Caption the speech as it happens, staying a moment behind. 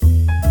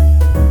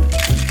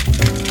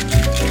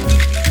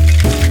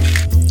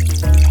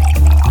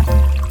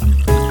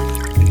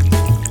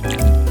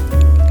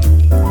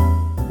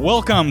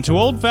Welcome to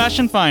Old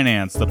Fashioned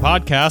Finance, the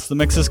podcast that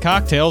mixes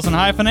cocktails and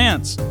high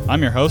finance.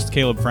 I'm your host,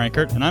 Caleb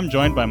Frankert, and I'm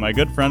joined by my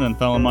good friend and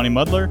fellow money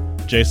muddler,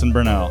 Jason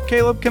Burnell.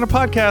 Caleb, can a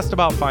podcast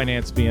about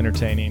finance be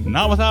entertaining?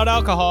 Not without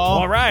alcohol.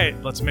 All right,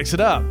 let's mix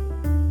it up.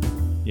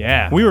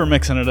 Yeah. We were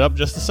mixing it up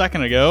just a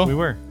second ago. We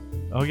were.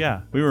 Oh,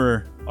 yeah. We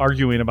were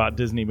arguing about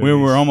Disney movies. We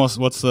were almost,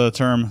 what's the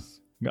term?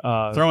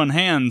 Throwing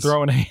hands.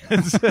 Throwing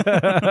hands.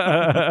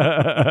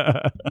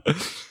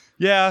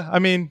 Yeah, I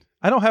mean,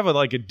 I don't have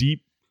a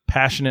deep,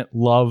 passionate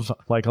love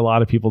like a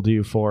lot of people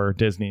do for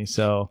Disney.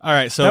 So, all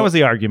right, so that was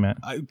the argument.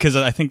 Because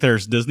I think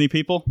there's Disney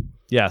people.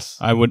 Yes.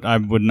 I would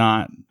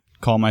not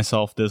call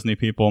myself Disney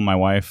people. My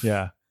wife.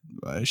 Yeah.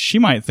 She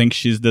might think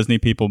she's Disney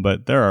people,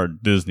 but there are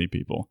Disney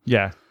people.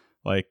 Yeah.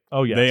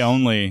 Oh, yes. They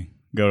only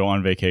go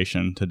on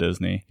vacation to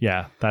Disney.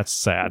 Yeah, that's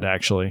sad,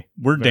 actually.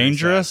 We're very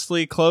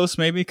dangerously close,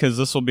 maybe, because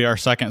this will be our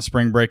second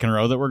spring break in a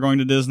row that we're going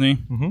to Disney.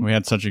 Mm-hmm. We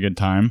had such a good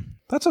time.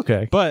 That's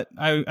okay. But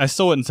I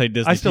still wouldn't say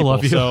Disney. I still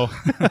love you. So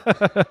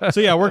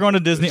yeah, we're going to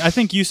Disney. I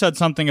think you said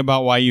something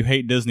about why you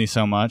hate Disney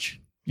so much.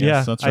 Yes,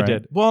 yeah, that's right. I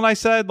did. Well, and I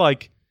said,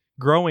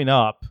 growing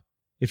up,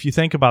 if you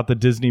think about the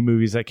Disney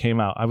movies that came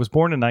out, I was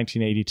born in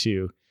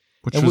 1982.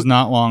 Which was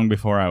not long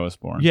before I was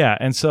born. Yeah,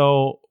 and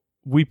so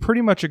we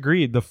pretty much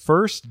agreed the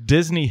first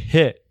Disney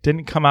hit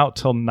didn't come out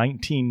till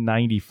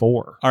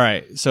 1994. All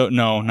right, so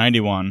no,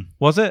 91.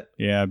 Was it?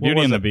 Yeah,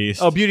 Beauty and the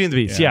Beast. Oh, Beauty and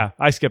the Beast. Yeah,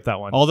 I skipped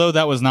that one. Although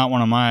that was not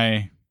one of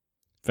my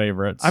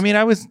favorites. I mean,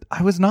 I was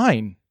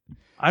 9.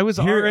 I was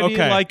already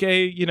okay.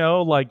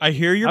 I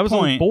hear your I was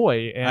point. A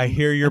boy. And I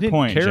hear your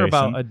point. I didn't care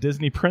Jason. about a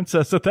Disney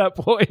princess at that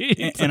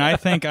point. And I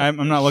think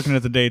I'm not looking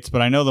at the dates,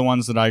 but I know the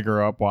ones that I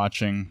grew up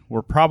watching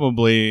were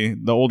probably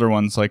the older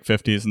ones, like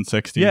 50s and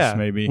 60s. Yeah,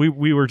 maybe.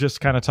 We were just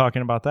kind of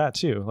talking about that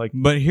too.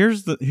 But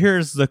here's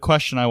the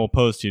question I will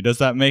pose to you: does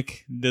that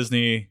make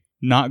Disney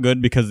not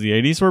good because the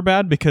 80s were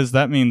bad? Because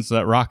that means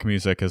that rock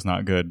music is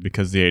not good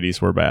because the 80s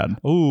were bad.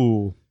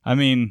 Ooh, I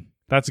mean.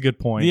 That's a good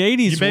point. The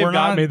 80s you may have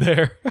got me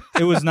there.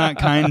 It was not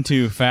kind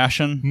to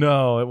fashion.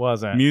 No, it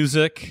wasn't.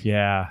 Music.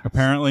 Yeah.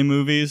 Apparently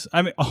movies.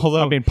 I mean,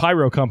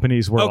 pyro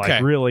companies were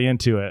really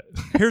into it.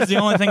 Here's the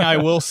only thing I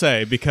will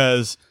say,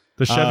 because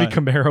the Chevy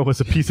Camaro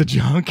was a piece of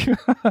junk.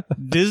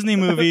 Disney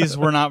movies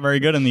were not very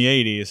good in the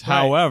 80s. Right.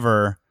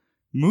 However,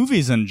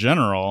 movies in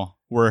general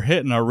were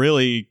hitting a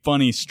really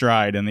funny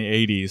stride in the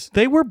 80s.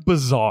 They were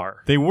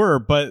bizarre. They were,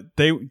 but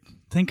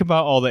think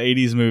about all the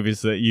 80s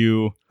movies that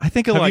you... I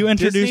think have you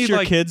introduced Disney,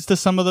 your kids to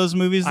some of those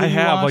movies that I you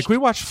have. watched? We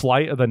watched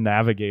Flight of the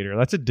Navigator.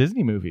 That's a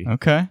Disney movie.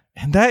 Okay.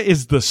 And that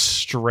is the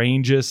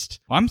strangest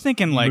I'm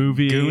thinking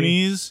movie.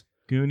 Goonies,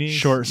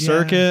 Short yeah.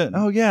 Circuit.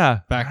 Oh, yeah.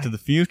 Back to the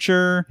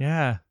Future.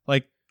 Yeah.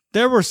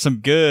 There were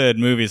some good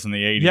movies in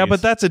the 80s. Yeah,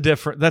 but that's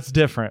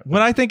different.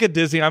 When I think of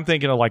Disney, I'm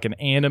thinking of an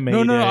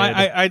animated... No,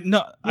 I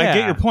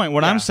get your point.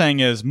 What I'm saying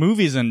is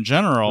movies in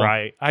general...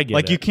 Right, I get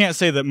it. You can't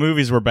say that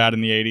movies were bad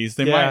in the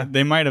 80s.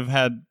 They might have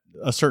had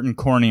a certain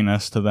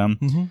corniness to them.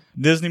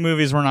 Mm-hmm. Disney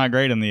movies were not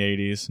great in the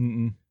 80s.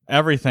 Mm-mm.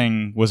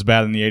 Everything was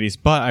bad in the 80s,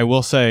 but I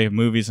will say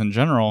movies in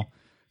general...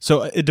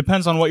 So it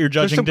depends on what you're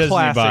judging Disney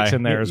by. There's some classics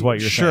in there is what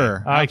you're saying.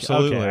 Sure,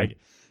 absolutely. Okay,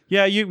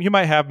 yeah, you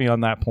might have me on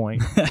that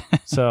point.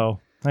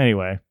 So,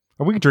 anyway...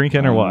 Are we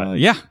drinking or what?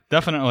 Yeah,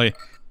 definitely.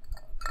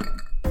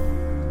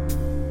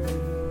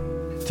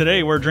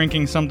 Today we're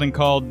drinking something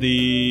called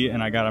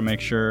and I gotta make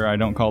sure I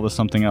don't call this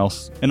something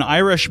else, an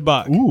Irish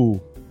Buck. Ooh.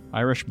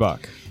 Irish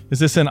Buck. Is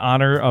this in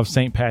honor of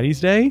St. Patty's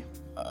Day?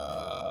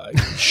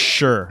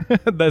 Sure.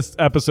 This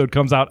episode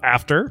comes out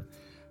after.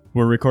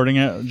 We're recording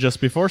it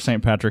just before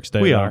St. Patrick's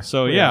Day. We are.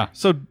 So, yeah.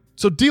 So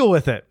deal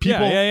with it,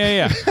 people.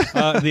 Yeah.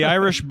 The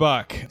Irish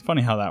Buck.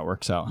 Funny how that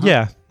works out. Huh?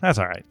 Yeah, that's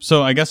all right.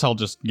 So I guess I'll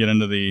just get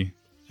into the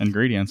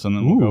ingredients and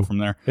then we'll go from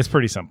there. It's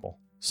pretty simple.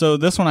 So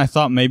this one I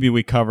thought maybe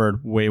we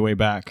covered way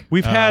back.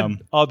 We've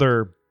had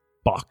other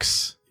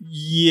bucks.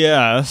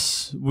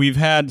 Yes, we've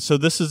had. So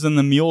this is in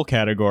the mule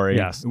category.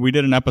 Yes. We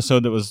did an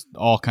episode that was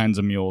all kinds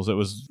of mules. It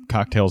was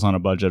cocktails on a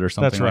budget or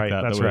something like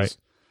that. That's that was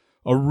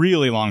a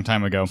really long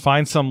time ago.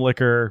 Find some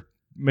liquor,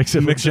 mix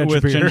it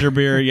with ginger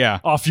beer. Yeah.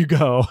 Off you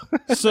go.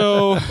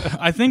 So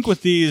I think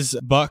with these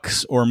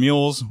bucks or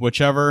mules,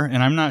 whichever,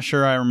 and I'm not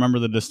sure I remember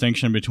the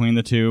distinction between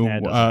the two.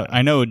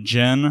 I know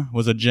gin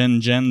was a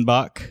gin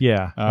buck.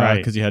 Yeah, right.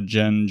 Because you had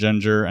gin,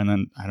 ginger, and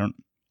then I don't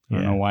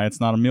know why it's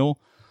not a mule.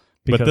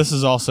 But this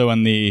is also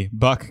in the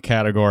buck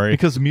category.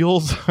 Because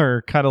mules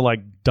are kind of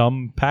like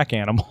dumb pack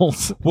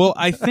animals. Well,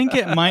 I think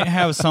it might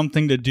have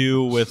something to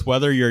do with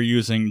whether you're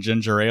using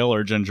ginger ale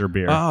or ginger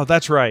beer. Oh,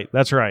 that's right.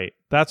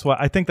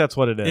 I think that's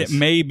what it is. It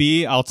may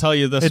be. I'll tell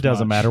you this. It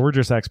doesn't matter. We're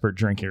just expert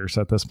drinkers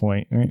at this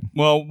point. Right?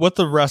 Well, what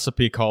the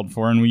recipe called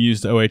for, and we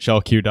used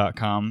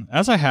ohlq.com,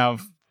 as I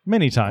have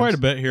many times. Quite a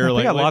bit here.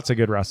 They got lots of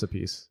good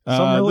recipes.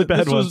 Some really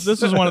bad ones.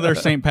 This is one of their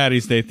St.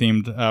 Patty's Day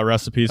themed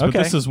recipes. But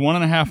this is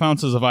 1.5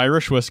 ounces of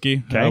Irish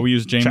whiskey. Okay. We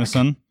use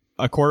Jameson.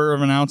 A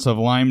 1/4 ounce of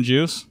lime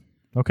juice.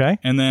 Okay.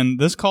 And then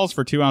this calls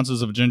for 2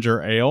 ounces of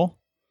ginger ale.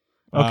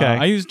 Okay.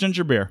 I use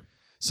ginger beer.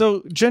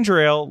 So ginger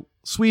ale,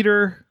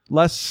 sweeter,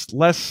 less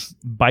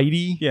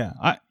bitey. Yeah.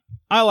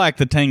 I like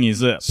the tangy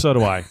zip. So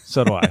do I.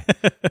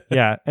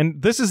 Yeah,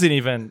 and this isn't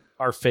even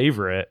our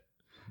favorite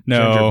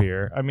ginger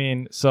beer. I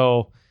mean,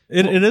 so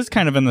it is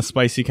kind of in the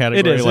spicy category.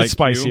 It is. Like it's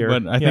spicier,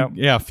 but I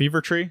think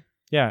Fever Tree.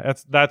 Yeah,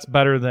 that's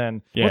better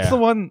than what's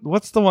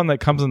the one that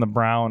comes in the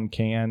brown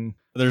can?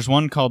 There's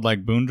one called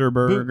like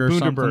Bundaberg or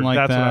something like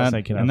that's that. What I was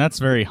thinking of. And that's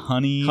very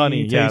honey.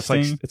 Yeah,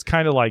 it's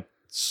kind of like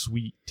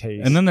sweet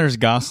taste. And then there's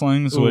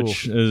Gosling's,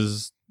 which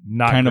is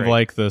not kind great. of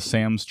like the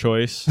Sam's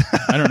Choice.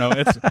 I don't know.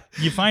 It's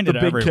you find it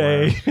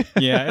everywhere.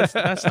 Yeah,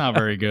 that's not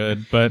very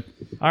good. But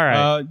all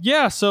right,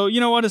 So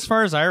you know what? As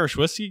far as Irish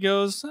whiskey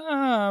goes,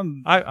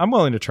 I'm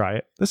willing to try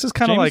it. This is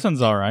kind of like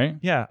Jameson's all right.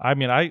 Yeah, I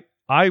mean,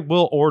 I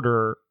will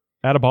order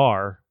at a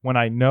bar when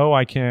I know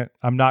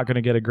I'm not going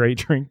to get a great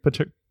drink.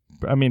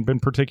 In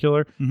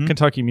particular,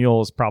 Kentucky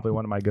Mule is probably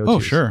one of my go-tos. Oh,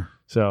 sure.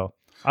 So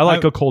I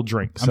like a cold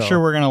drink. I'm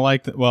sure we're going to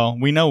like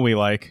we know we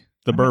like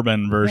the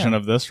bourbon version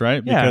of this,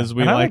 right? Because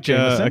we like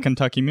a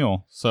Kentucky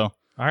Mule. So, all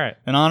right.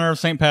 In honor of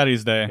St.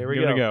 Patty's Day, here we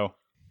give it a go.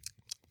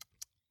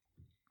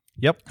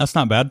 Yep. That's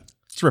not bad.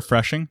 It's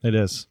refreshing. It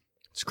is.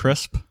 It's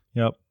crisp.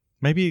 Yep.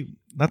 Maybe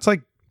that's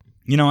like...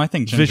 I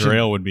think ginger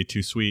ale would be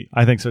too sweet.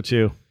 I think so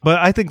too. But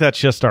I think that's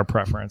just our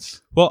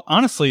preference. Well,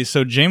 honestly,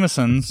 so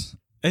Jameson's,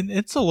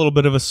 it's a little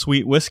bit of a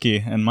sweet whiskey,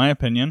 in my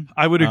opinion.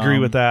 I would agree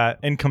with that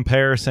in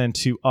comparison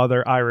to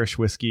other Irish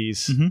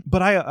whiskeys.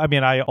 But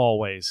I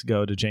always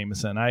go to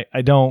Jameson.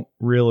 I don't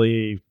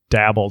really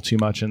dabble too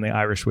much in the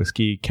Irish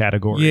whiskey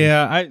category.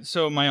 Yeah,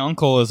 so my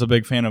uncle is a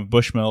big fan of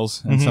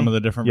Bushmills and some of the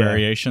different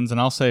variations,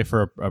 and I'll say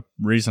for a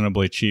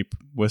reasonably cheap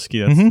whiskey,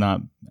 that's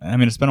not...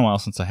 it's been a while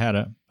since I had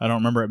it. I don't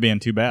remember it being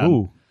too bad.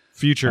 Ooh,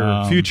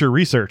 future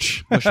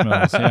research.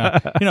 Bushmills,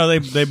 yeah.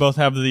 They both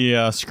have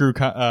the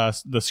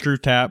screw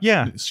tap.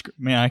 Yeah.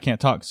 Man, I can't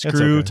talk.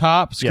 Screw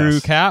cap.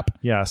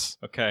 Yes.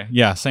 Okay.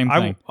 Yeah, same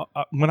thing.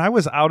 When I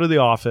was out of the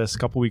office a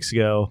couple weeks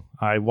ago,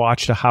 I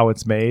watched how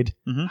it's made,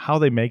 how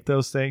they make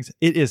those things.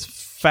 It is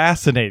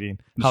fascinating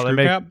how they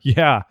make. Cap?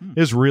 Yeah,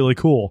 it's really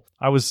cool.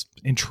 I was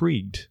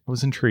intrigued.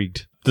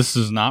 This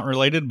is not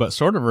related, but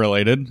sort of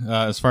related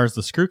as far as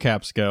the screw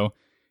caps go.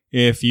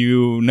 If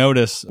you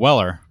notice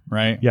Weller,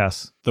 right?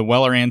 Yes. The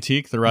Weller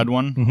Antique, the red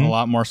one, a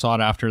lot more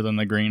sought after than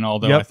the green,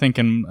 although I think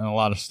in a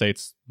lot of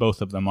states,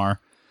 both of them are.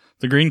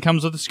 The green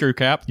comes with a screw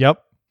cap.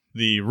 Yep.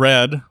 The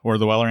red, or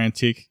the Weller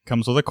Antique,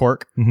 comes with a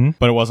cork,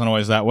 but it wasn't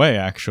always that way,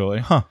 actually.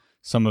 Huh.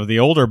 Some of the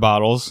older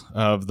bottles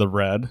of the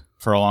red,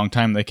 for a long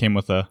time, they came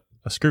with a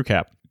screw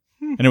cap.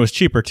 And it was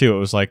cheaper, too. It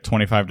was like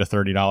 $25 to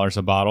 $30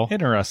 a bottle.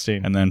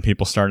 Interesting. And then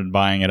people started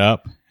buying it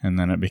up, and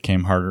then it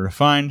became harder to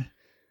find.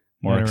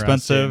 More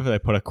expensive. They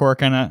put a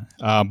cork in it.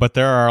 But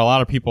there are a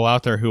lot of people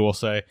out there who will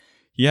say,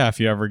 yeah, if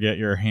you ever get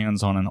your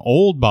hands on an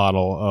old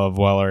bottle of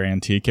Weller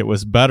Antique, it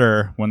was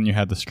better when you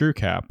had the screw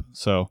cap.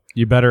 So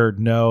you better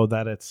know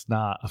that it's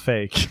not a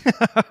fake.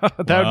 That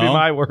would be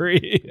my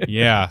worry.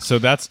 Yeah. So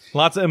that's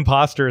lots of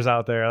imposters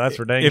out there. That's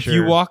for dang if sure.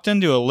 you walked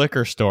into a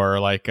liquor store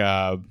like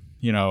out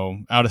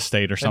of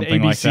state or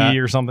something like that,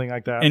 or something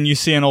like that, and you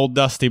see an old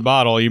dusty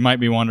bottle, you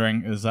might be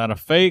wondering, is that a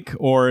fake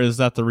or is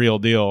that the real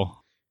deal?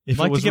 If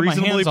it was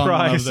reasonably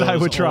priced, I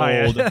would try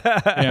it.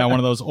 Yeah, one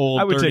of those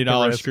old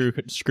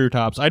 $30 screw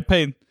tops. I'd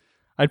pay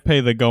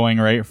the going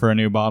rate for a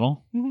new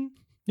bottle.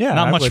 Yeah,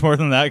 not much more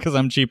than that because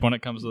I'm cheap when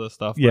it comes to this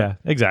stuff. Yeah,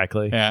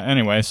 exactly. Yeah.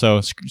 Anyway,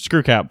 so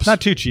screw caps.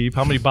 Not too cheap.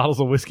 How many bottles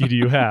of whiskey do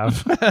you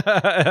have?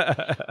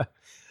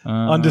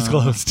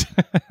 Undisclosed.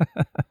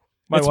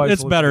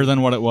 It's better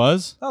than what it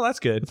was. Oh, that's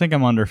good. I think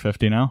I'm under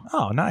 50 now.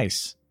 Oh,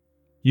 nice.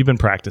 You've been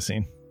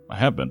practicing. I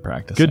have been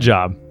practicing. Good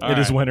job. All it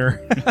is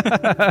winter.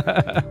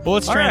 Well,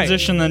 let's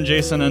transition then,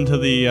 Jason, into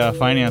the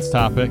finance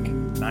topic.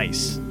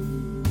 Nice.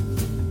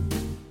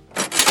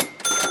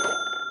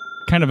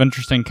 Kind of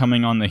interesting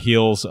coming on the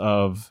heels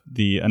of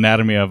the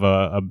anatomy of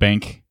a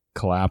bank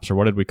collapse, or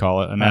what did we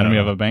call it? Anatomy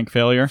of a bank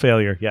failure?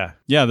 Failure, yeah.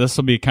 Yeah, this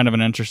will be kind of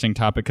an interesting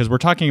topic because we're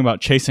talking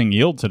about chasing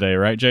yield today,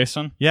 right,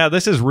 Jason? Yeah,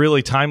 this is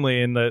really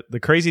timely. And the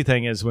crazy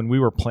thing is when we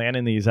were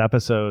planning these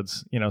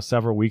episodes,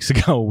 several weeks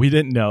ago, we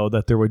didn't know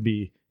that there would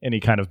be any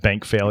kind of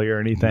bank failure or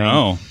anything.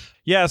 No.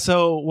 Yeah,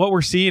 so what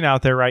we're seeing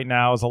out there right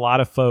now is a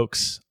lot of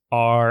folks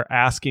are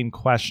asking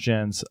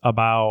questions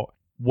about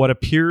what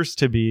appears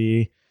to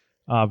be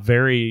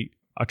very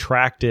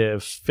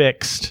attractive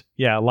fixed,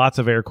 lots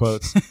of air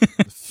quotes,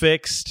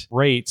 fixed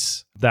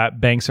rates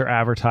that banks are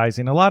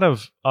advertising. A lot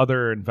of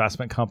other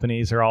investment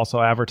companies are also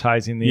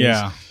advertising these.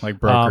 Yeah, like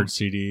brokered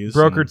CDs.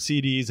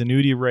 CDs,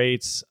 annuity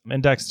rates,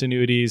 indexed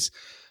annuities.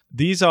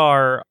 These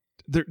are...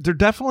 They're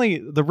definitely,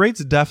 the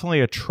rate's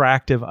definitely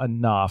attractive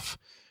enough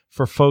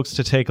for folks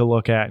to take a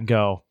look at and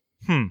go,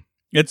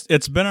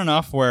 It's been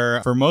enough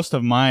where for most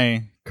of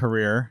my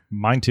career,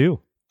 mine too,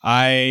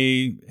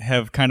 I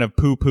have kind of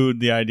poo-pooed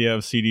the idea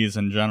of CDs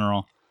in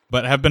general,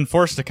 but have been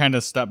forced to kind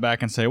of step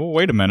back and say, well,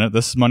 wait a minute,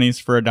 this money's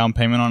for a down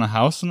payment on a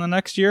house in the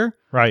next year?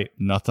 Right.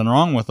 Nothing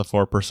wrong with a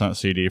 4%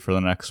 CD for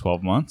the next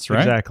 12 months,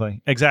 right?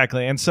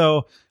 Exactly. And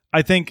so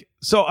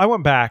I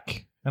went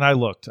back and I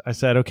looked. I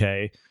said,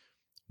 okay,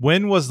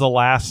 when was the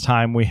last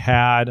time we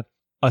had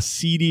a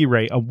CD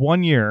rate, a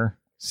 1-year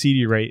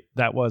CD rate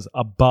that was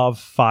above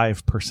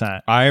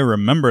 5%. I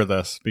remember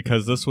this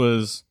because this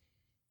was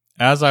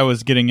as I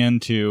was getting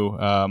into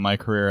my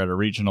career at a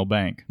regional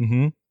bank.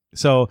 Mm-hmm.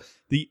 So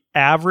the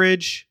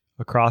average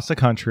across the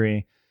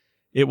country,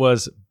 it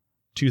was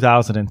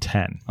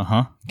 2010.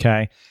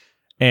 Okay.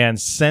 And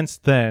since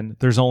then,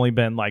 there's only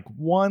been like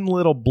one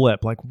little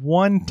blip, like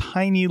one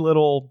tiny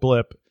little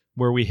blip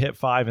where we hit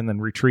 5 and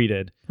then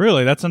retreated.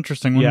 Really? That's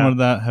interesting. When would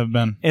that have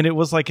been? And it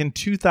was like in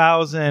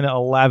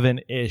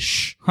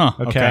 2011-ish.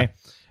 Okay.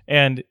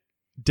 And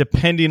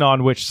depending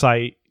on which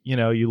site,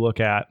 you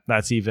look at,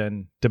 that's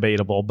even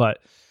debatable. But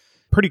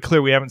pretty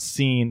clear we haven't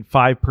seen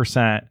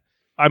 5%.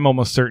 I'm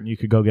almost certain you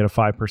could go get a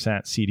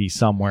 5% CD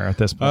somewhere at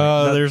this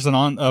point. There's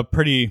a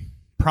pretty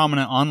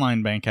prominent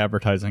online bank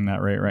advertising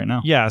that rate right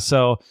now. Yeah.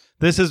 So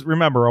this is,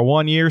 remember, a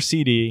 1-year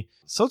CD.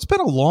 So it's been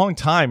a long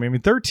time. I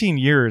mean, 13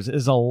 years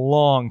is a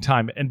long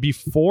time. And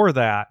before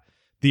that,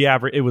 the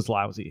average, it was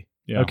lousy.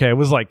 Yeah. Okay. It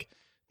was like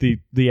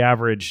the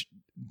average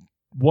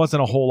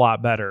wasn't a whole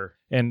lot better.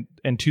 And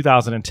in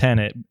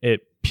 2010,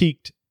 it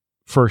peaked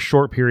for a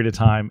short period of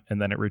time and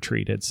then it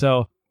retreated.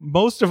 So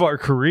most of our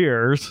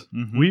careers,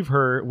 we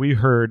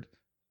heard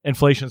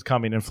inflation's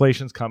coming. And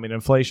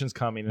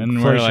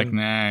we're like,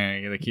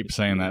 nah, they keep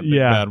saying that big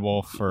bad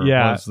wolf or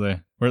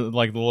we're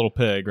like the little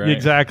pig, right?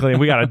 Exactly.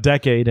 We got a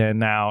decade in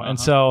now. And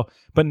so,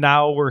 but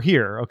now we're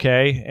here.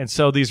 Okay. And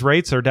so these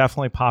rates are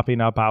definitely popping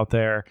up out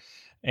there.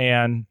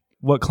 And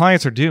what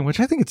clients are doing,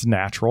 which I think it's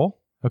natural.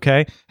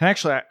 Okay. And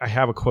actually, I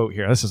have a quote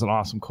here. This is an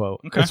awesome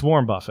quote. Okay. It's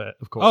Warren Buffett,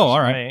 of course. Oh, all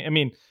right. I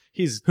mean,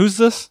 who's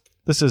this?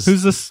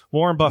 Who's this?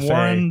 Warren Buffett.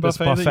 Warren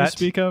Buffett that you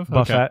speak of?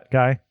 Buffett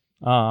guy.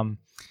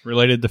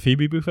 Related to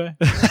Phoebe Buffet?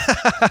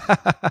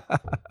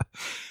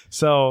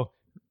 So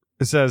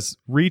it says,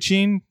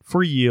 reaching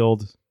for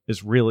yield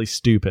is really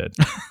stupid,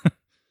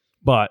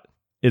 but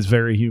it's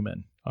very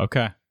human.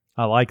 Okay.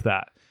 I like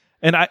that.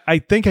 And I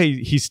think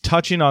he's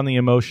touching on the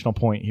emotional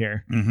point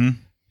here. Mm-hmm.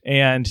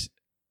 And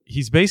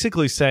he's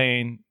basically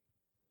saying,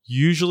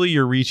 usually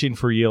you're reaching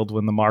for yield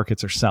when the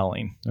markets are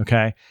selling.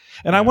 Okay.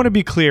 And I want to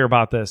be clear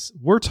about this.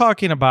 We're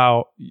talking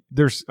about,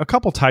 there's a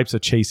couple types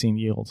of chasing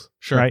yields.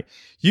 Sure. Right.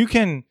 You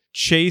can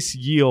chase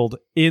yield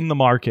in the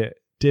market,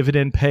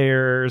 dividend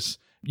payers.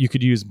 You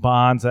could use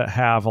bonds that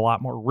have a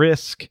lot more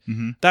risk.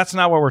 Mm-hmm. That's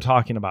not what we're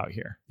talking about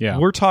here. Yeah.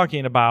 We're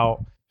talking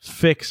about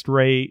fixed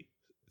rate,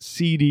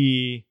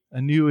 CD,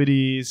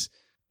 annuities.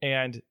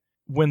 And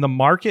when the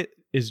market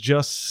is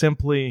just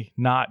simply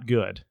not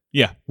good.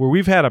 Yeah. Where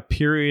we've had a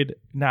period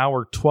now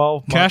where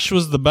 12 months. Cash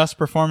was the best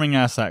performing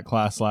asset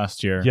class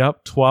last year.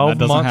 Yep. 12 months.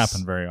 That doesn't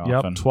happen very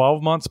often. Yep.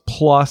 12 months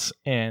plus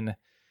in.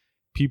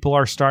 People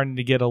are starting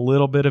to get a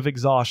little bit of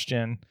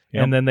exhaustion.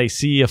 Yep. And then they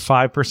see a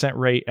 5%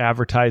 rate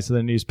advertised in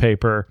the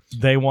newspaper.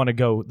 They want to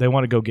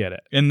go get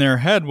it. In their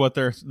head, what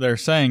they're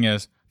saying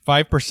is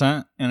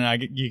 5%,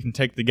 and you can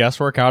take the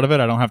guesswork out of it.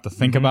 I don't have to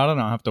think about it.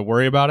 I don't have to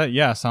worry about it.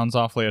 Yeah, sounds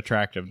awfully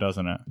attractive,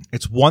 doesn't it?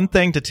 It's one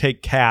thing to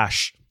take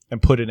cash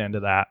and put it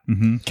into that.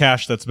 Mm-hmm.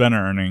 Cash that's been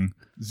earning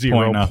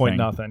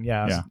 0.nothing.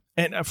 Yeah.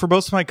 And for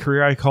most of my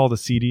career, I called a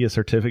CD a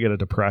certificate of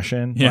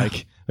depression. Yeah.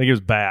 Like it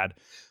was bad.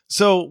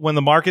 So when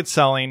the market's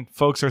selling,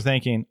 folks are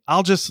thinking,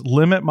 I'll just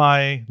limit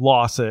my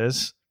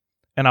losses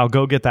and I'll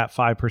go get that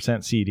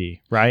 5%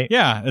 CD, right?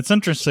 Yeah, it's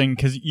interesting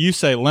because you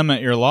say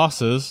limit your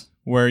losses,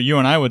 where you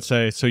and I would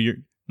say, so you're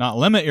not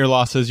limit your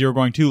losses, you're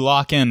going to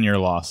lock in your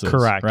losses.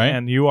 Correct. Right?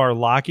 And you are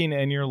locking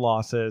in your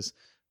losses.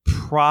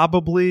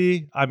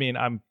 Probably, I mean,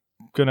 I'm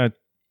going to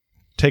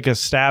take a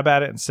stab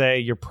at it and say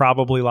you're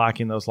probably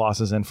locking those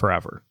losses in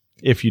forever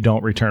if you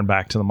don't return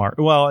back to the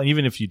market. Well,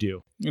 even if you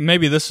do.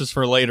 Maybe this is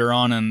for later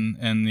on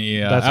in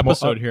the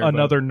episode here.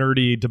 Another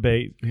nerdy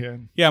debate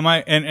here. Yeah,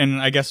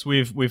 and I guess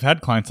we've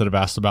had clients that have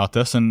asked about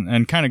this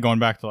and kind of going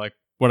back to like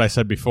what I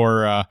said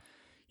before,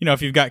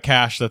 if you've got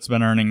cash that's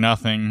been earning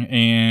nothing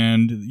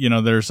and,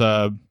 there's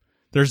a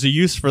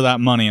use for that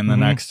money in the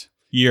next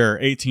year,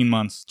 18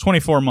 months,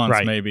 24 months,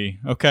 right. Maybe.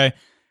 Okay.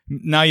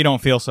 Now you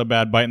don't feel so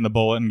bad biting the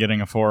bullet and getting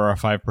a 4 or a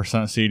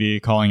 5% CD,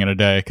 calling it a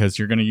day, because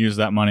you're going to use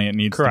that money. It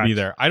needs to be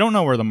there. I don't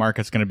know where the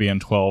market's going to be in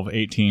 12,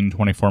 18,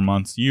 24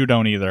 months. You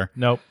don't either.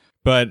 Nope.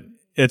 But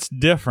it's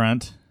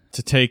different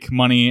to take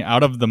money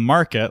out of the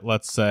market,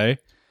 let's say,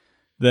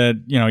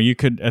 that, you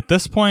could, at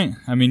this point,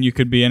 you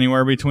could be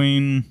anywhere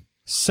between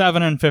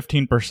 7 and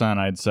 15%,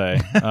 I'd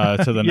say,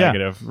 to the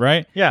negative,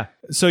 right? Yeah.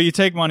 So you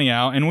take money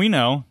out, and we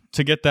know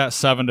to get that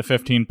 7 to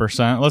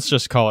 15%, let's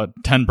just call it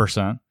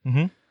 10%.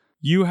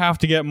 You have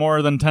to get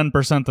more than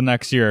 10% the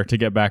next year to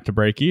get back to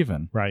break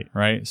even.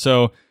 Right.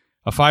 So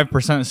a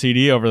 5%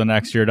 CD over the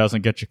next year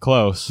doesn't get you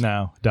close.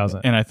 No, it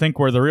doesn't. And I think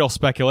where the real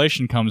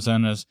speculation comes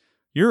in is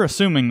you're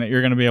assuming that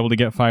you're going to be able to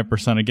get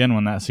 5% again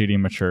when that CD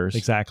matures.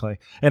 Exactly.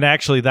 And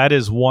actually, that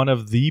is one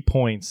of the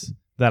points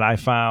that I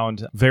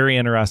found very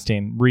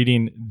interesting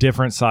reading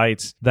different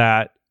sites,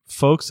 that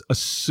folks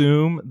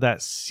assume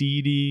that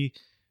CD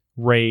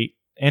rate,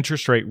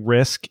 interest rate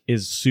risk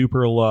is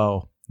super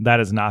low. that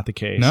is not the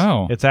case.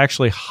 No. It's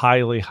actually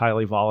highly,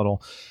 highly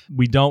volatile.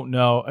 We don't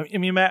know. I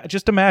mean,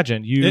 just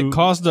imagine It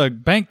caused a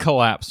bank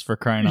collapse, for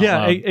crying out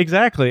loud.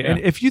 Exactly. Yeah. And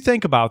if you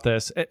think about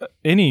this,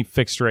 any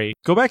fixed rate,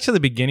 go back to the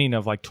beginning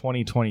of like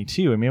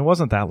 2022. I mean, it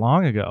wasn't that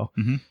long ago.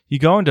 Mm-hmm. You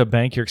go into a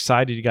bank, you're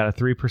excited, you got a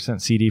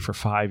 3% CD for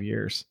 5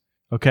 years.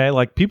 Okay.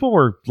 Like people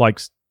were like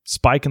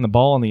spiking the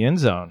ball in the end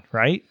zone,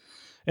 right?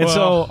 And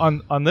so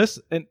on this,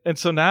 and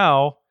so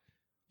now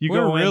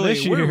we're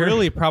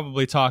really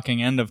probably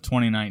talking end of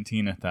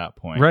 2019 at that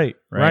point.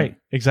 Right.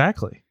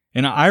 Exactly.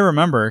 And I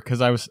remember because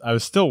I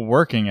was still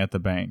working at the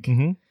bank.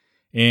 Mm-hmm.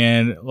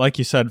 And like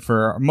you said,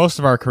 for most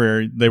of our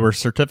career, they were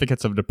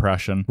certificates of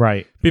depression.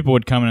 Right. People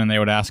would come in and they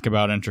would ask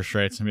about interest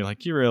rates and be like,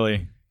 do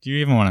you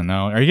even want to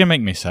know? Are you going to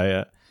make me say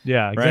it?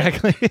 Yeah,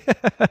 exactly.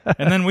 Right?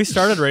 And then we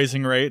started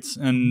raising rates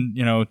and,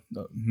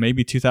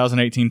 maybe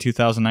 2018,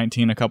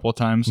 2019, a couple of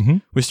times. Mm-hmm.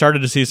 We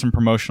started to see some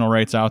promotional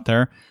rates out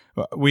there.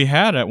 We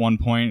had at one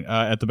point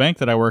at the bank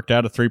that I worked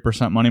at a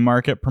 3% money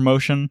market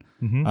promotion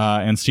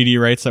and CD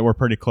rates that were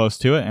pretty close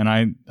to it. And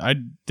I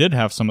did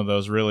have some of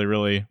those really,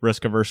 really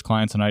risk-averse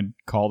clients, and I'd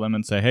call them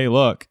and say, hey,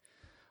 look,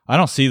 I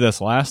don't see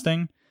this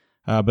lasting,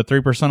 but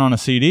 3% on a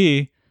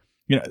CD,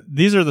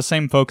 these are the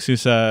same folks who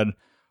said,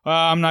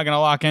 I'm not going to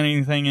lock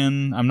anything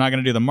in. I'm not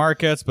going to do the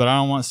markets, but I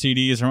don't want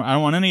CDs. Or I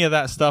don't want any of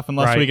that stuff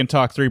unless we can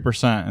talk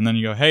 3%. And then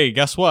you go, hey,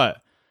 guess what?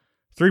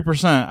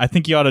 3%. I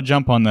think you ought to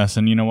jump on this.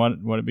 And you know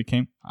what it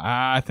became?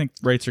 I think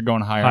rates are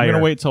going higher. I'm going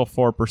to wait till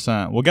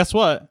 4%. Well, guess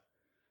what?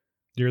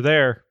 You're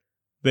there.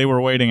 They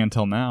were waiting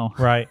until now.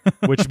 Right.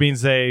 Which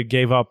means they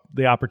gave up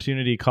the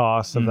opportunity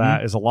cost of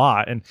that is a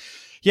lot. And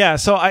yeah,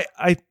 so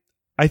I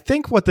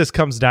think what this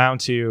comes down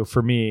to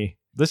for me,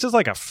 this is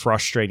like a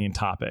frustrating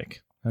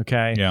topic.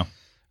 Okay. Yeah.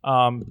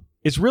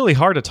 It's really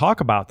hard to talk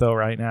about though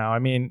right now. I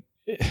mean,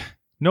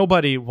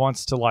 nobody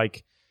wants to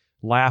like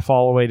laugh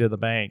all the way to the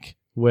bank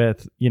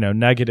with,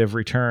 negative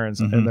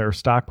returns in their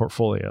stock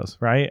portfolios,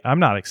 right? I'm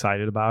not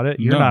excited about it.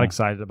 You're not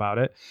excited about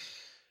it.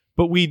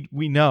 But we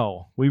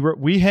know.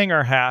 We hang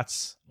our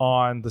hats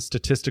on the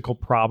statistical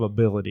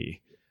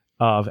probability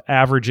of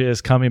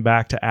averages coming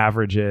back to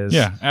averages.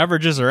 Yeah,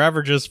 averages are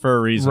averages for a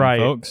reason,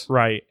 folks.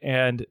 Right.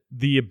 And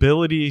the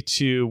ability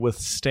to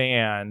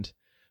withstand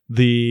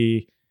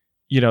the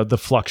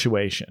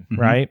fluctuation,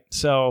 right?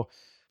 So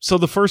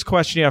the first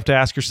question you have to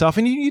ask yourself,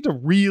 and you need to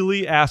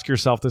really ask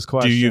yourself this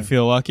question. Do you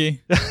feel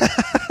lucky?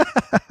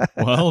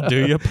 Well,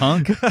 do you,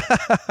 punk?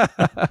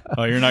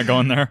 Oh, you're not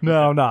going there?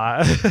 No, I'm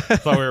not. I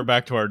thought we were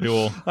back to our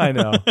duel. I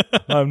know.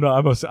 I'm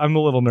not. I'm a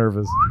little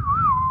nervous.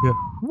 Yeah.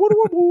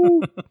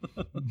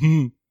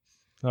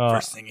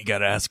 First thing you got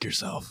to ask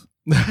yourself.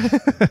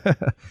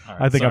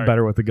 I think I'm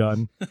better with the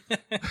gun.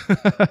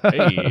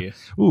 Hey.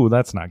 Ooh,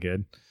 that's not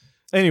good.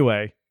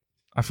 Anyway,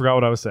 I forgot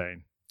what I was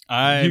saying.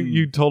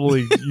 You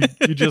totally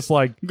you just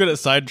like I'm good at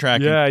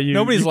sidetracking. Yeah,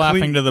 nobody's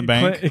laughing to the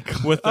bank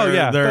with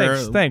their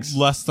thanks.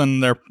 less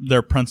than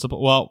their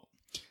principal. Well,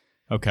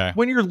 okay.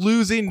 When you're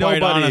losing, quite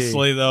nobody.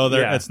 Honestly, though,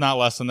 it's not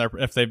less than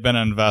if they've been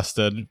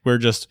invested.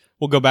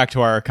 We'll go back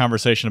to our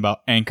conversation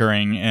about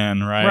anchoring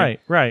in, right?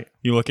 Right.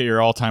 You look at your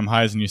all-time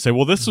highs and you say,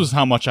 well, this was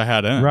how much I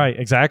had in. Right.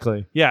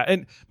 Exactly. Yeah.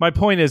 And my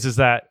point is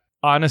that.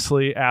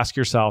 Honestly, ask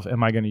yourself,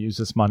 am I going to use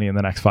this money in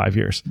the next 5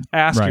 years?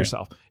 Ask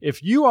yourself.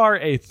 If you are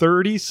a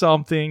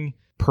 30-something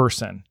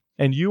person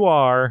and you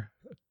are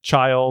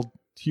child,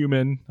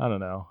 human, I don't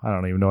know. I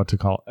don't even know what to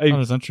call it. That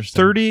was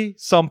interesting.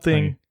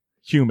 30-something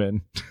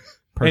human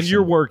and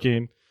you're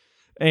working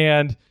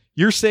and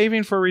you're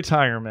saving for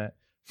retirement,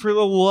 for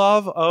the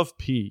love of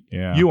Pete,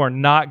 you are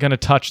not going to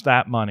touch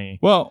that money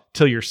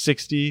till you're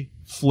 60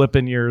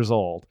 flipping years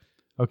old.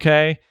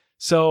 Okay?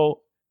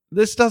 So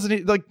this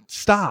doesn't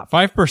stop.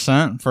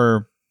 5%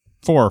 for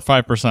 4 or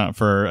 5%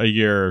 for a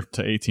year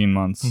to 18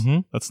 months. Mm-hmm.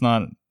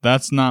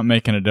 That's not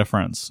making a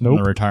difference in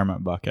the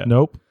retirement bucket.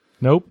 Nope.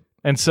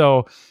 And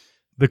so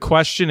the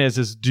question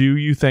is do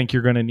you think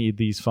you're going to need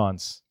these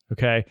funds?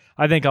 Okay.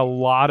 I think a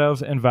lot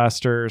of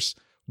investors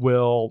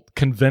will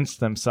convince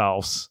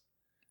themselves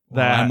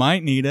that I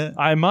might need it.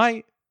 I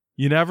might.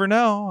 You never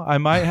know. I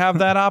might have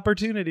that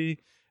opportunity.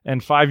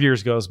 And 5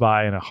 years goes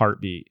by in a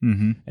heartbeat.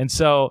 Mm-hmm. And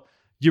so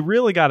you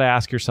really got to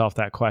ask yourself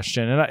that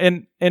question.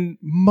 And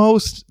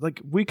most,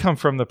 we come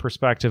from the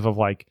perspective of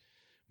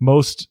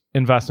most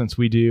investments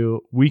we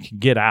do, we can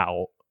get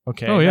out.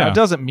 Okay. Oh, yeah. Now, it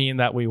doesn't mean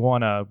that we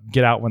want to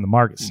get out when the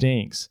market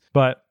stinks.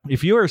 But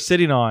if you are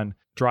sitting on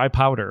dry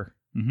powder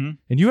and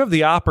you have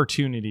the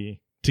opportunity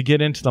to get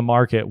into the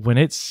market when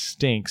it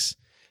stinks,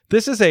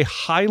 this is a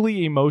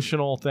highly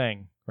emotional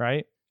thing,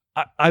 right?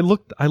 I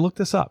looked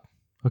this up.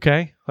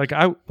 Okay.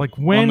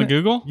 When on the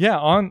Google? Yeah.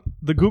 On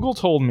the Google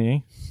told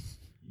me,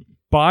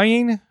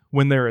 buying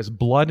when there is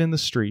blood in the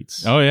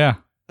streets. Oh, yeah.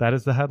 That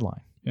is the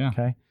headline. Yeah.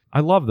 Okay. I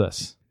love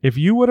this. If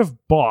you would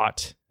have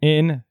bought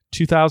in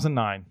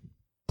 2009,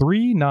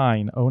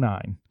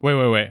 3909.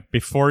 Wait.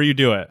 Before you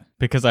do it,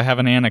 because I have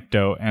an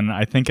anecdote and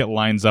I think it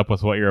lines up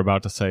with what you're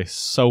about to say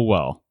so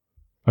well.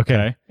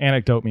 Okay.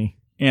 Anecdote me.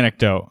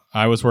 Anecdote.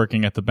 I was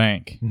working at the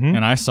bank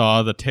and I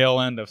saw the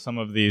tail end of some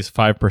of these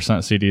 5%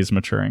 CDs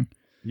maturing.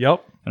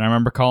 Yep. And I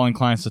remember calling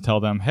clients to tell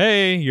them,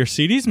 hey, your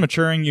CD's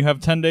maturing. You have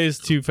 10 days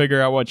to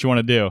figure out what you want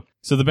to do.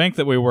 So the bank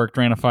that we worked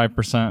ran a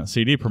 5%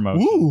 CD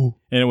promotion. Ooh.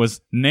 And it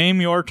was name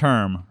your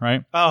term,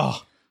 right?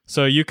 Oh.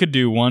 So you could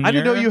do 1 year. I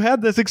didn't know you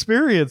had this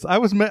experience. I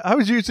was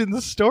using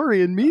this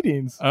story in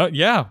meetings.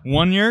 Yeah.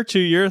 1 year, 2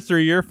 year,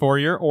 3 year, 4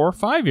 year, or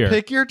 5 year.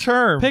 Pick your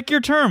term. Pick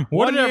your term.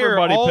 What 1 did year,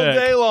 everybody all pick?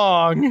 day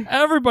long.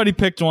 Everybody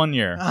picked 1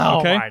 year. Oh,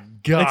 okay? my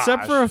gosh.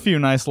 Except for a few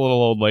nice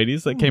little old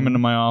ladies that came into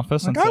my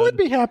office and I said, would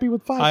be happy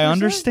with 5%. I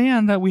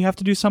understand that we have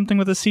to do something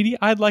with a CD.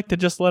 I'd like to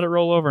just let it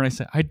roll over. And I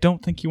said, I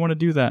don't think you want to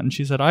do that. And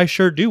she said, I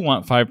sure do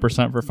want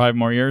 5% for 5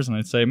 more years. And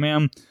I'd say,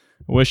 ma'am,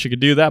 I wish you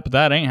could do that, but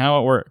that ain't how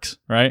it works,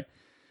 right?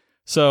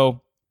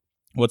 So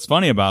what's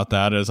funny about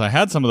that is I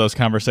had some of those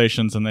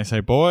conversations and they say,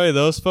 boy,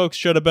 those folks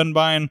should have been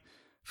buying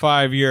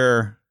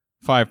 5-year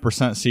 5%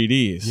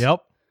 CDs. Yep.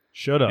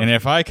 Should have. And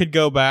if I could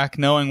go back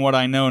knowing what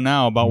I know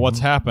now about what's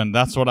happened,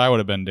 that's what I would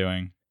have been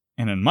doing.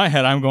 And in my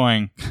head, I'm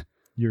going,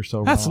 you're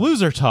so that's wrong.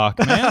 loser talk,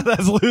 man.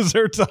 That's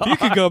loser talk. If you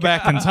could go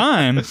back in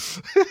time,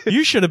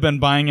 you should have been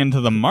buying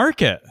into the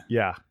market.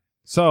 Yeah.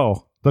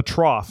 So the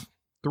trough,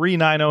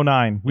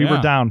 3909, we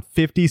were down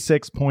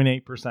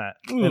 56.8%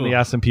 in the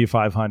S&P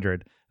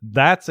 500.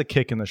 That's a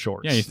kick in the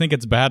shorts. Yeah, you think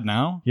it's bad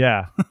now?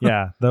 Yeah.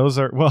 Those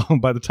are, well,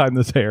 by the time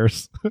this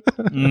airs.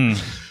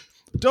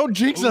 Don't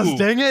jinx us,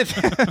 dang it.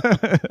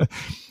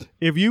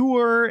 If you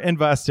were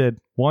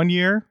invested 1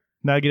 year,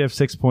 negative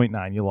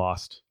 6.9, you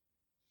lost.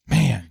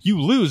 Man.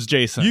 You lose,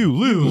 Jason. You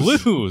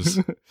lose. You lose.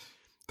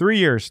 3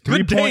 years.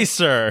 Good day,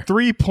 sir.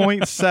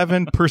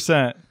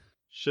 3.7%.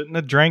 Shouldn't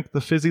have drank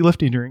the fizzy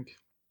lifty drink.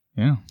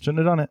 Yeah. Shouldn't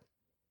have done it.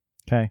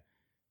 Okay.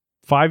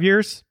 5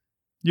 years,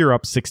 you're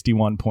up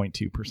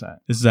 61.2%.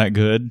 Is that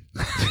good?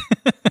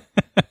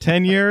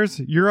 10 years,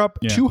 you're up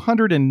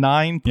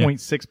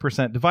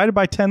 209.6%. Divided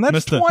by 10,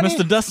 that's 20. Missed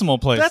the decimal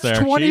place that's there.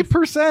 That's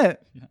 20%.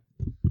 Yeah.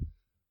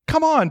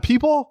 Come on,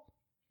 people.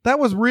 That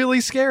was really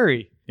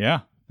scary.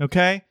 Yeah.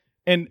 Okay?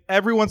 And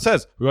everyone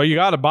says, well, you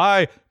got to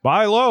buy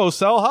low,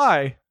 sell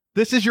high.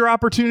 This is your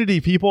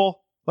opportunity, people.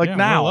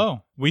 Now. We're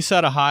low. We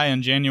set a high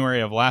in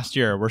January of last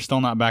year. We're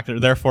still not back there.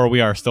 Therefore, we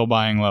are still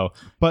buying low.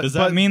 But does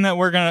that mean that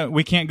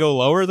we can't go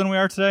lower than we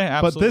are today?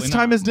 Absolutely But this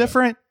time is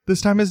different. This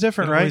time is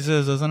different, right? It always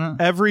is, isn't it?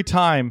 Every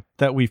time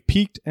that we've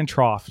peaked and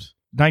troughed,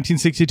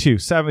 1962,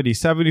 70,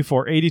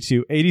 74,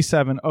 82,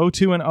 87,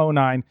 02, and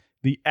 09,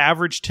 the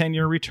average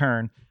 10-year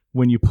return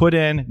when you put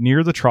in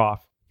near the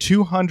trough,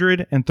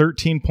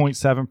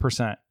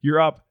 213.7%.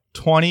 You're up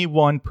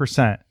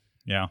 21%.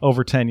 Yeah.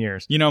 Over 10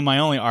 years. You know, my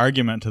only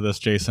argument to this,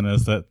 Jason,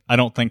 is that I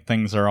don't think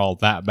things are all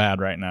that bad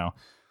right now.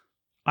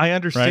 I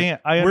understand.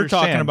 Right? We're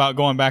talking about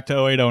going back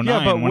to 08,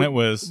 09 when it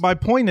was. My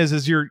point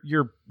is you're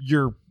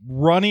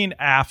running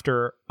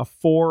after a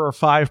 4 or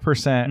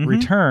 5%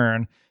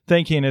 return,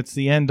 thinking it's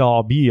the end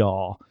all be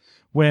all,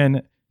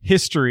 when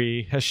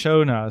history has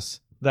shown us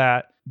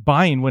that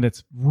buying when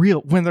it's real,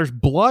 when there's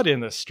blood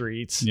in the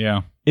streets,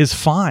 is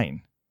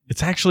fine.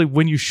 It's actually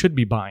when you should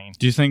be buying.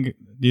 Do you think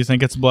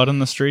it's blood in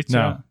the streets?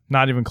 No, yet?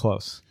 Not even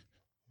close.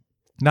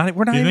 Do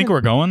you think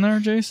we're going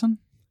there, Jason?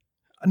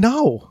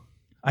 No.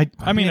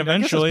 I mean,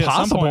 eventually, it's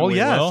possible. At some point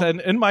yes, will.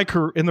 And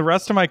in the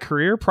rest of my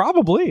career,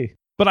 probably.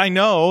 But I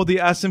know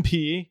the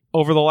S&P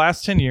over the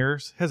last 10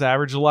 years has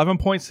averaged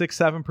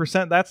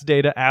 11.67%. That's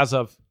data as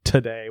of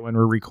today when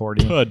we're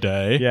recording.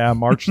 Today, yeah,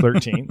 March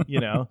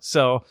 13th.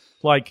 So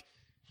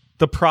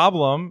the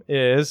problem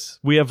is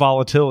we have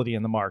volatility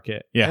in the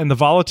market. Yeah. And the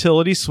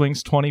volatility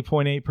swings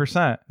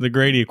 20.8%. The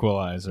great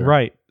equalizer.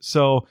 Right.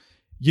 So,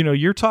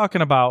 you're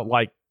talking about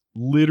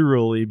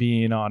literally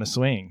being on a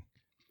swing.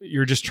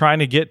 You're just trying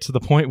to get to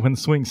the point when the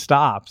swing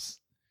stops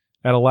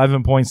at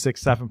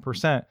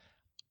 11.67%.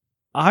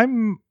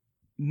 I'm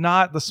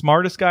not the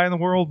smartest guy in the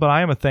world, but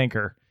I am a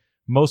thinker.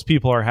 Most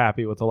people are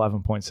happy with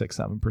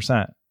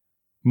 11.67%.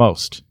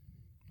 Most.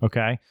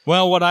 Okay.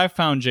 Well, what I've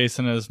found,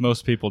 Jason, is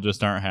most people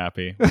just aren't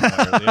happy one way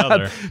or the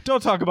other.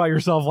 Don't talk about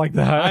yourself like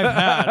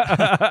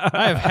that.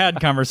 I've had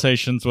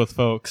conversations with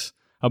folks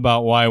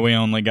about why we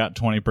only got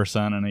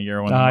 20% in a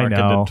year when the market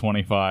did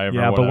 25.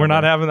 Yeah, but we're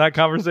not having that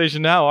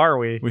conversation now, are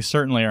we? We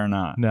certainly are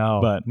not. No.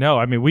 But no,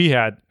 I mean, we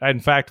had a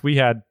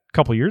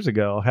couple years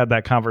ago, had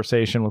that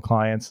conversation with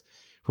clients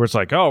where it's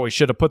like, oh, we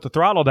should have put the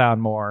throttle down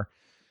more.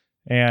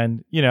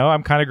 And,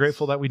 I'm kind of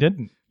grateful that we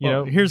didn't.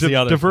 Here's the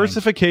other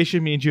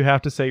diversification means you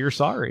have to say you're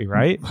sorry,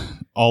 right?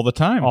 All the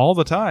time. All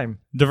the time.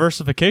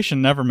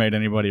 Diversification never made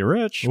anybody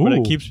rich, but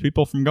it keeps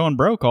people from going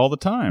broke all the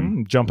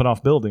time. Jumping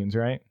off buildings,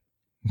 right?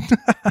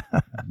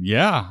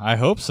 Yeah, I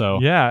hope so.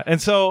 Yeah.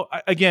 And so,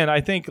 again,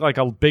 I think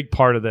a big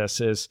part of this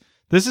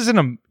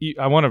isn't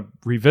I want to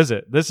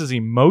revisit. This is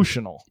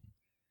emotional.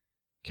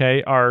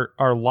 Okay.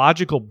 Our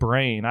logical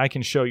brain, I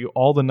can show you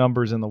all the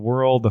numbers in the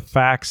world, the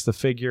facts, the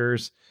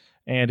figures.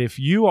 And if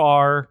you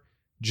are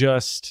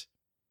just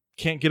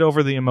can't get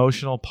over the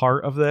emotional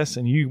part of this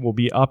and you will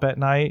be up at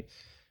night,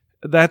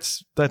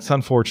 that's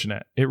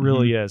unfortunate. It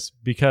really is,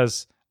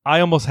 because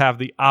I almost have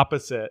the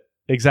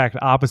exact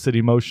opposite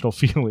emotional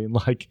feeling,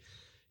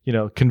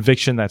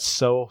 conviction that's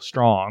so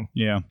strong.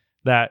 Yeah.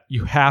 that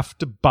you have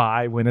to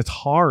buy when it's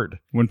hard.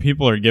 When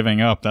people are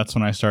giving up, that's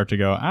when I start to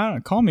go,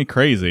 call me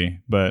crazy,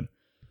 but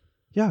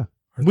yeah,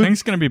 are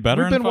things going to be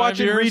better in 5 years? We've been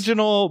watching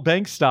regional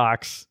bank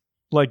stocks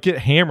like get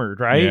hammered,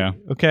 right? Yeah.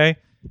 Okay.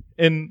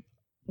 And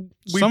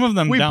some of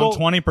them down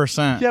 20%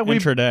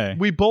 intraday.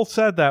 We both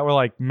said that. We're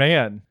like,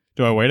 man,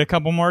 do I wait a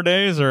couple more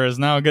days or is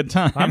now a good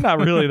time? I'm not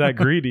really that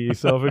greedy.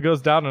 So if it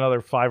goes down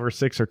another 5 or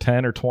 6 or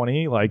 10 or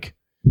 20, like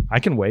I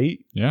can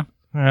wait. Yeah.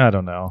 I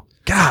don't know.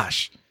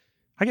 Gosh.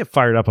 I get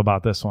fired up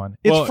about this one.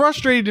 It's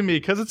frustrating to me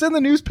because it's in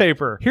the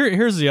newspaper.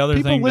 Here's the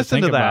other thing to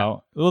think that.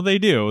 about. Well, they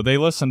do. They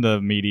listen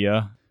to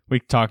media.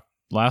 We talked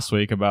last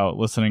week about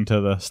listening to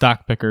the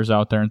stock pickers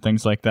out there and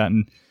things like that,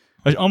 and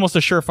almost a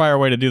surefire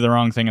way to do the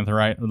wrong thing at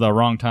the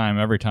wrong time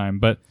every time.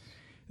 But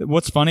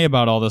what's funny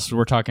about all this,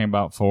 we're talking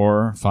about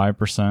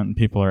 4-5%, and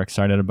people are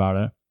excited about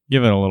it.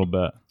 Give it a little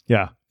bit.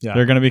 Yeah.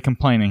 They're going to be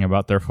complaining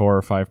about their 4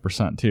 or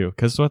 5% too,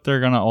 because what they're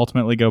going to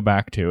ultimately go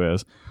back to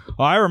is,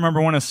 I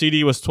remember when a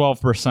CD was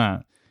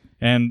 12%.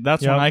 And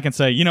that's when I can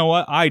say, you know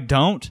what? I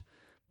don't,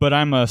 but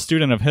I'm a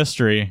student of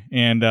history,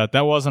 and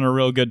that wasn't a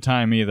real good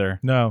time either.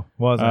 No,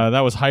 wasn't.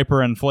 That was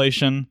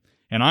hyperinflation,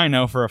 and I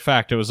know for a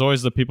fact it was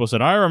always the people who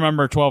said, I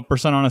remember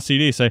 12% on a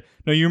CD. Say,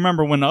 no, you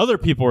remember when other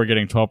people were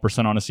getting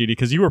 12% on a CD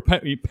because you were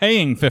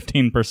paying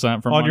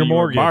 15% for on your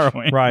mortgage,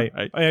 borrowing. Right.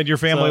 And your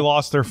family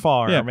lost their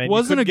farm. Yeah,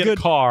 wasn't a good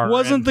car.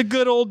 Wasn't the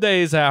good old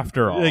days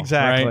after all.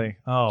 Exactly. Right?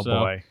 Oh,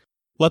 boy.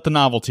 Let the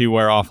novelty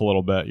wear off a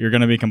little bit. You're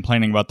going to be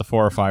complaining about the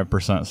 4 or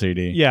 5%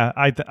 CD. Yeah,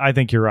 I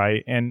think you're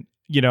right. And,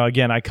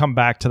 again, I come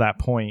back to that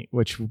point,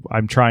 which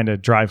I'm trying to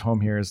drive home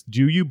here is,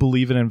 do you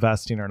believe in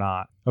investing or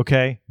not?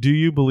 Okay? Do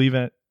you believe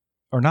in it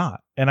or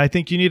not? And I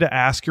think you need to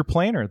ask your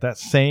planner that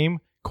same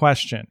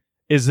question.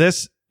 Is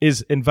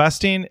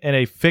investing in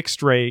a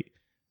fixed rate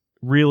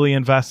really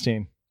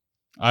investing?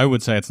 I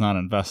would say it's not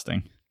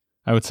investing.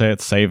 I would say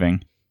it's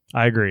saving.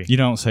 I agree. You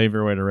don't save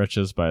your way to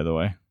riches, by the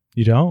way.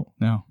 You don't?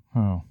 No.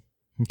 Oh.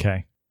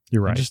 Okay.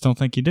 You're right. I just don't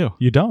think you do.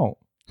 You don't.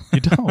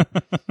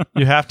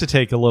 You have to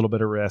take a little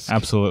bit of risk.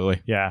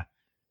 Absolutely. Yeah.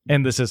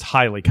 And this is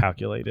highly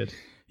calculated.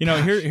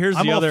 Here's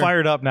I'm the other. I'm all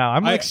fired up now.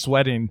 I'm like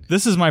sweating.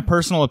 This is my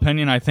personal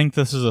opinion. I think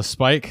this is a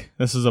spike.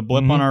 This is a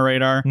blip on our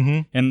radar.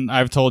 Mm-hmm. And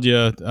I've told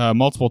you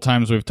multiple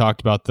times we've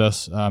talked about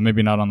this,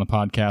 maybe not on the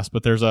podcast,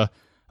 but there's a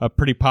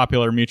pretty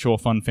popular mutual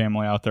fund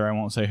family out there. I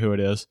won't say who it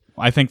is.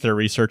 I think their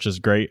research is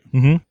great.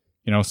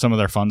 Mm-hmm. Some of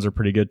their funds are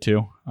pretty good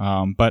too.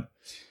 But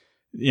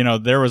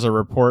there was a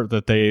report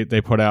that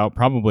they put out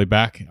probably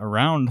back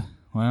around,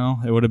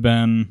 it would have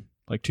been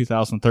like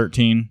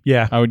 2013.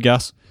 Yeah. I would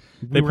guess.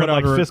 They put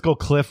out like fiscal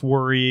cliff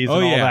worries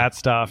and all that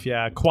stuff.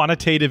 Yeah.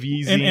 Quantitative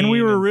easing. And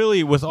we were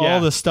really, with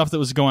all the stuff that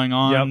was going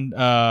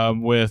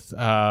on with,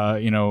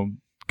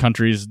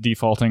 countries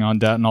defaulting on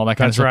debt and all that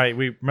kind of stuff. That's right.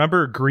 We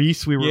remember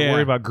Greece. We were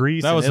worried about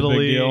Greece and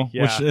Italy. That was a big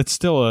deal, which it's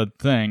still a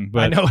thing.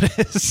 But I know it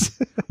is.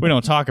 We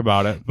don't talk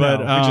about it. But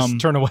we just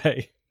turn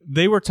away.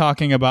 They were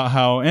talking about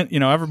how,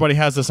 everybody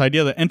has this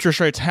idea that interest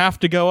rates have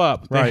to go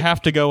up. They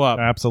have to go up.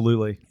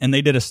 Absolutely. And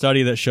they did a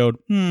study that showed,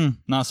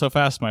 not so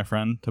fast, my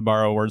friend, to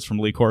borrow words from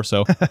Lee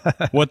Corso.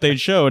 What they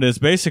showed is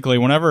basically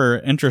whenever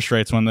interest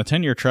rates, when the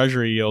 10-year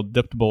Treasury yield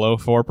dipped below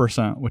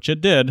 4%, which it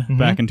did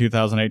back in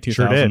 2008,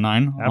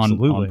 2009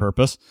 on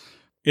purpose,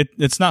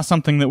 it's not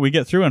something that we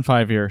get through in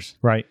 5 years.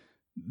 Right.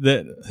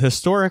 That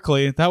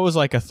historically, that was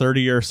like a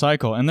 30-year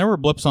cycle. And there were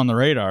blips on the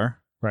radar.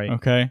 Right.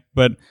 Okay.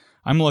 But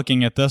I'm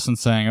looking at this and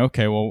saying,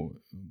 okay, well,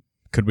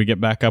 could we get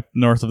back up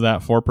north of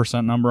that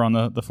 4% number on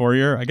the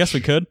 4-year? I guess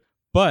we could,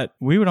 but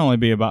we would only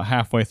be about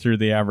halfway through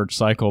the average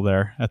cycle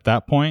there at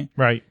that point.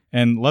 Right.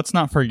 And let's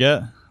not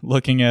forget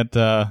looking at,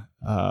 the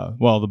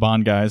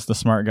bond guys, the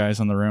smart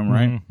guys in the room,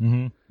 right?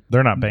 Mm-hmm.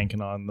 They're not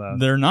banking on that.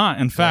 They're not.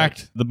 In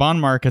fact, the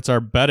bond markets are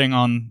betting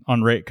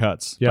on rate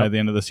cuts by the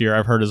end of this year.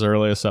 I've heard as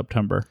early as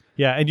September.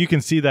 Yeah, and you can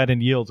see that in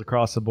yields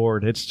across the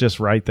board. It's just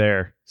right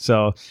there.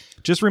 So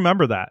just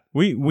remember that.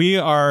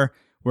 We're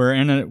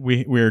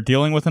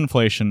dealing with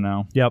inflation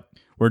now. Yep.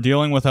 We're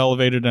dealing with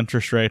elevated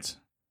interest rates.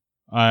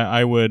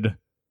 I would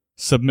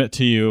submit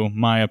to you,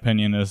 my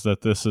opinion is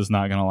that this is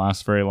not going to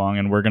last very long,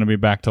 and we're going to be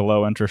back to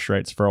low interest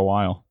rates for a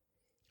while.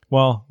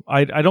 Well,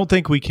 I don't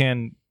think we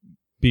can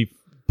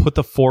put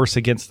the force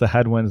against the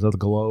headwinds of the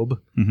globe.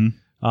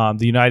 Mm-hmm.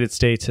 The United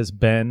States has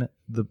been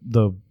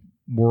the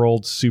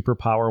world's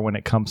superpower when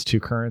it comes to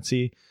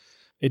currency.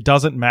 It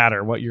doesn't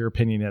matter what your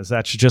opinion is.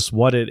 That's just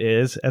what it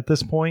is at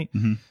this point.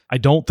 Mm-hmm. I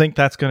don't think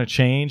that's going to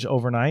change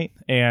overnight.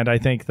 And I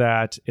think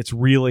that it's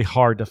really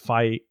hard to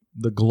fight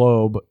the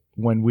globe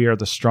when we are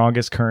the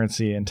strongest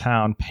currency in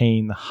town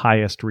paying the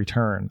highest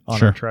return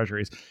on our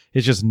treasuries.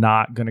 It's just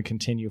not going to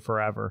continue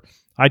forever.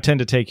 I tend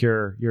to take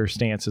your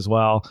stance as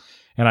well.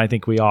 And I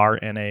think we are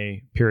in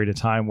a period of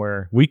time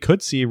where we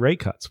could see rate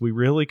cuts. We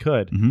really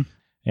could. Mm-hmm.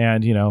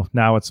 And,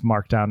 now it's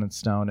marked down in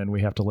stone and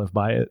we have to live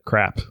by it.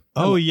 Crap.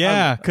 Oh,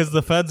 yeah, because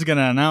the Fed's going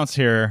to announce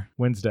here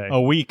Wednesday,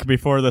 a week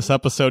before this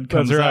episode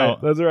comes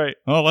out. That's right.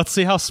 Oh, let's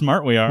see how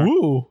smart we are.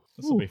 Ooh.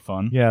 This will be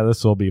fun. Yeah,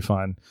 this will be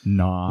fun.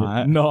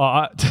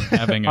 Not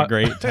having a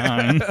great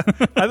time.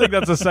 I think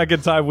that's the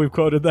second time we've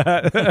quoted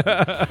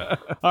that.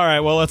 All right,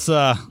 well, let's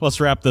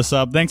wrap this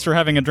up. Thanks for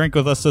having a drink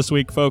with us this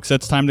week, folks.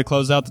 It's time to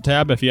close out the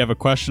tab. If you have a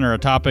question or a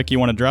topic you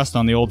want addressed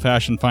on the Old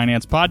Fashioned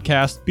Finance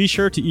Podcast, be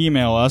sure to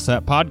email us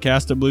at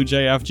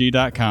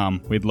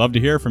podcast@bluejfg.com. We'd love to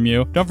hear from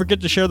you. Don't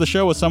forget to share the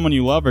show with someone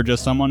you love or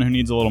just someone who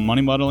needs a little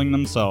money muddling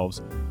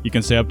themselves. You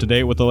can stay up to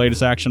date with the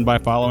latest action by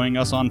following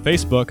us on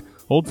Facebook.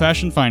 Old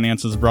Fashioned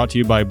Finance is brought to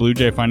you by Blue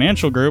Jay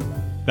Financial Group.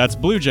 That's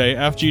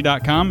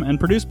bluejfg.com and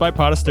produced by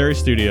Podastery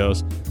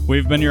Studios.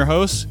 We've been your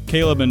hosts,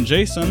 Caleb and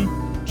Jason.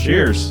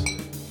 Cheers.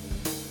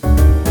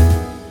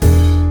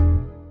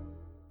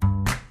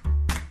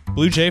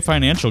 Blue Jay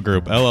Financial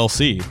Group,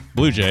 LLC.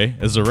 Blue Jay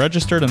is a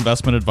registered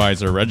investment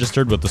advisor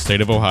registered with the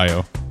state of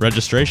Ohio.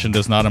 Registration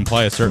does not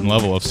imply a certain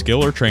level of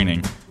skill or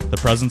training. The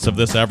presence of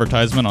this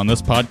advertisement on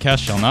this podcast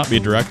shall not be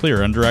directly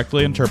or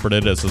indirectly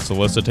interpreted as a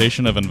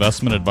solicitation of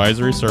investment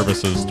advisory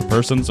services to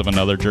persons of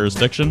another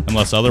jurisdiction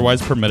unless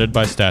otherwise permitted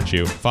by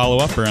statute.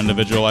 Follow-up or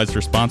individualized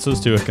responses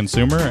to a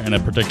consumer in a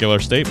particular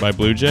state by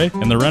Blue Jay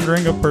and the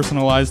rendering of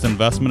personalized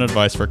investment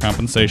advice for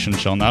compensation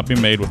shall not be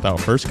made without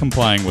first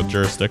complying with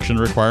jurisdiction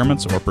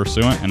requirements or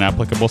pursuant an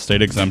applicable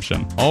state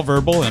exemption. All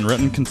verbal and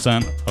written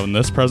consent on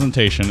this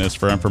presentation is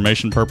for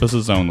information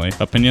purposes only.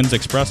 Opinions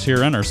expressed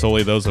herein are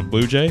solely those of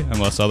Blue Jay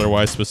unless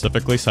otherwise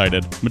specifically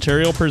cited.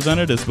 Material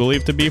presented is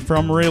believed to be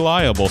from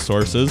reliable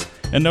sources,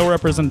 and no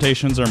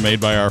representations are made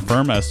by our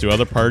firm as to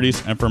other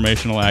parties'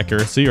 informational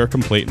accuracy or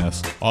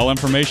completeness. All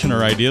information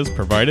or ideas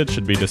provided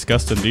should be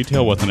discussed in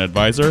detail with an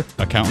advisor,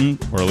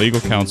 accountant, or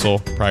legal counsel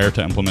prior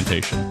to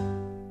implementation.